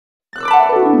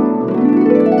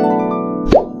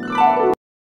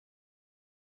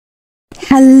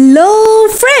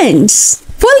friends,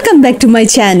 welcome back to my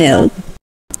channel.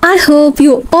 I hope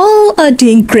you all are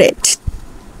doing great.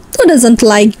 Who doesn't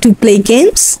like to play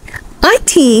games? I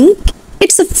think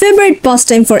it's a favorite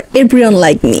pastime for everyone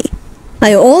like me.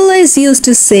 I always used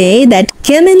to say that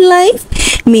game in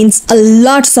life means a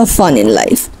lots of fun in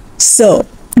life. So,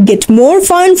 get more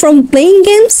fun from playing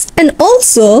games and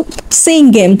also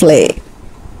seeing gameplay.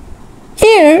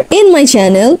 Here in my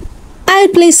channel, I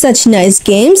play such nice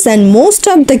games and most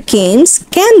of the games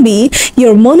can be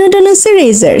your monotonous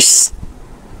erasers.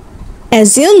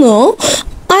 As you know,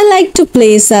 I like to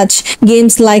play such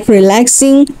games like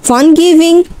relaxing,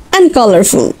 fun-giving and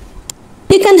colorful.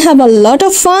 You can have a lot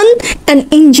of fun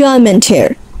and enjoyment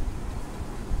here.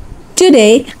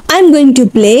 Today, I'm going to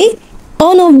play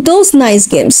one of those nice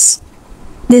games.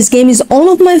 This game is one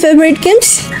of my favorite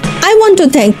games. I want to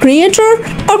thank creator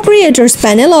or creators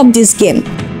panel of this game.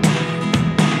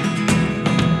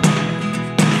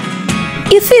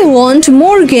 If you want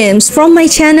more games from my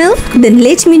channel, then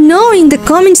let me know in the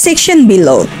comment section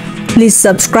below. Please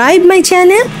subscribe my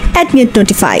channel and get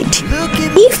notified.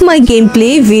 If my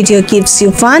gameplay video gives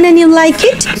you fun and you like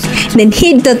it, then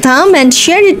hit the thumb and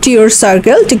share it to your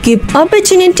circle to give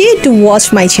opportunity to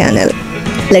watch my channel.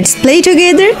 Let's play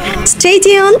together. Stay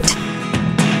tuned.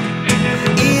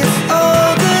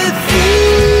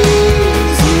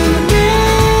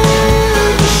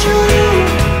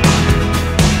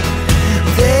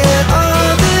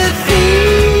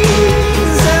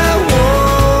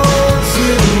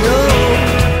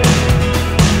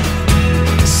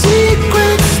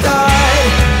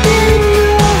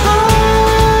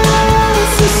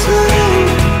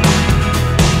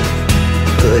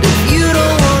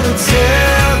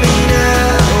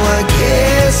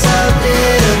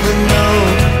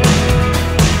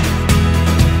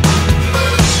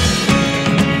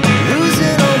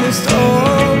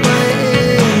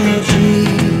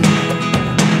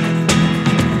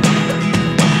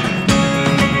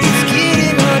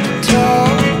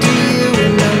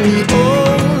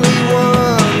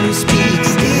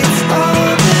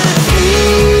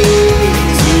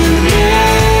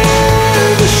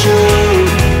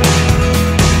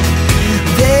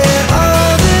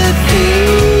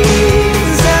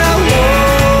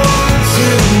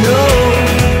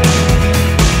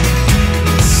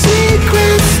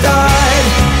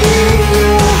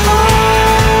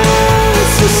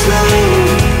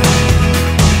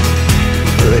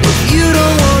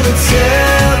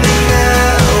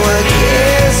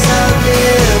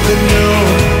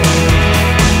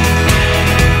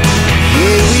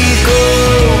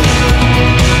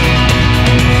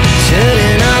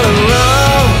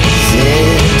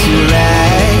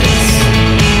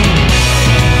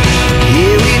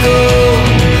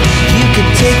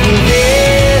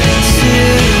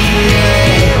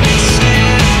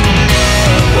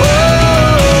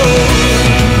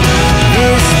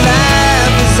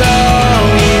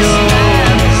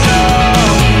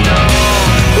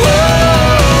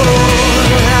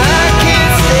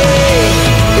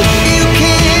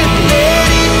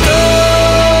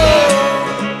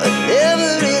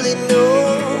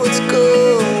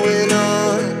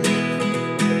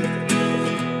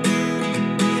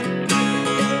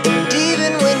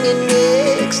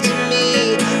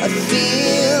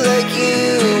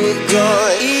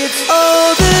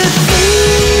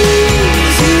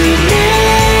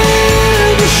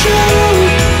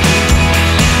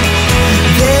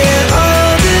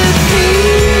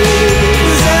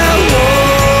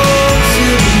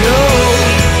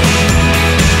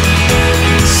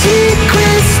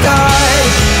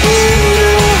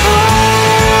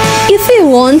 If you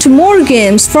want more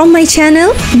games from my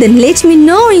channel, then let me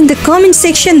know in the comment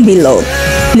section below.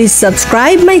 Please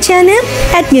subscribe my channel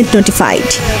and get notified.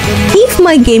 If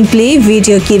my gameplay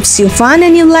video gives you fun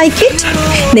and you like it,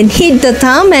 then hit the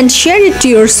thumb and share it to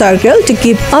your circle to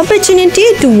give opportunity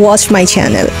to watch my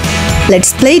channel.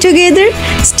 Let's play together.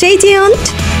 Stay tuned.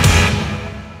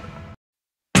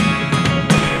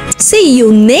 See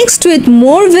you next with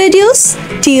more videos.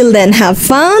 Till then, have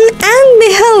fun and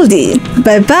be healthy.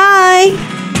 Bye bye.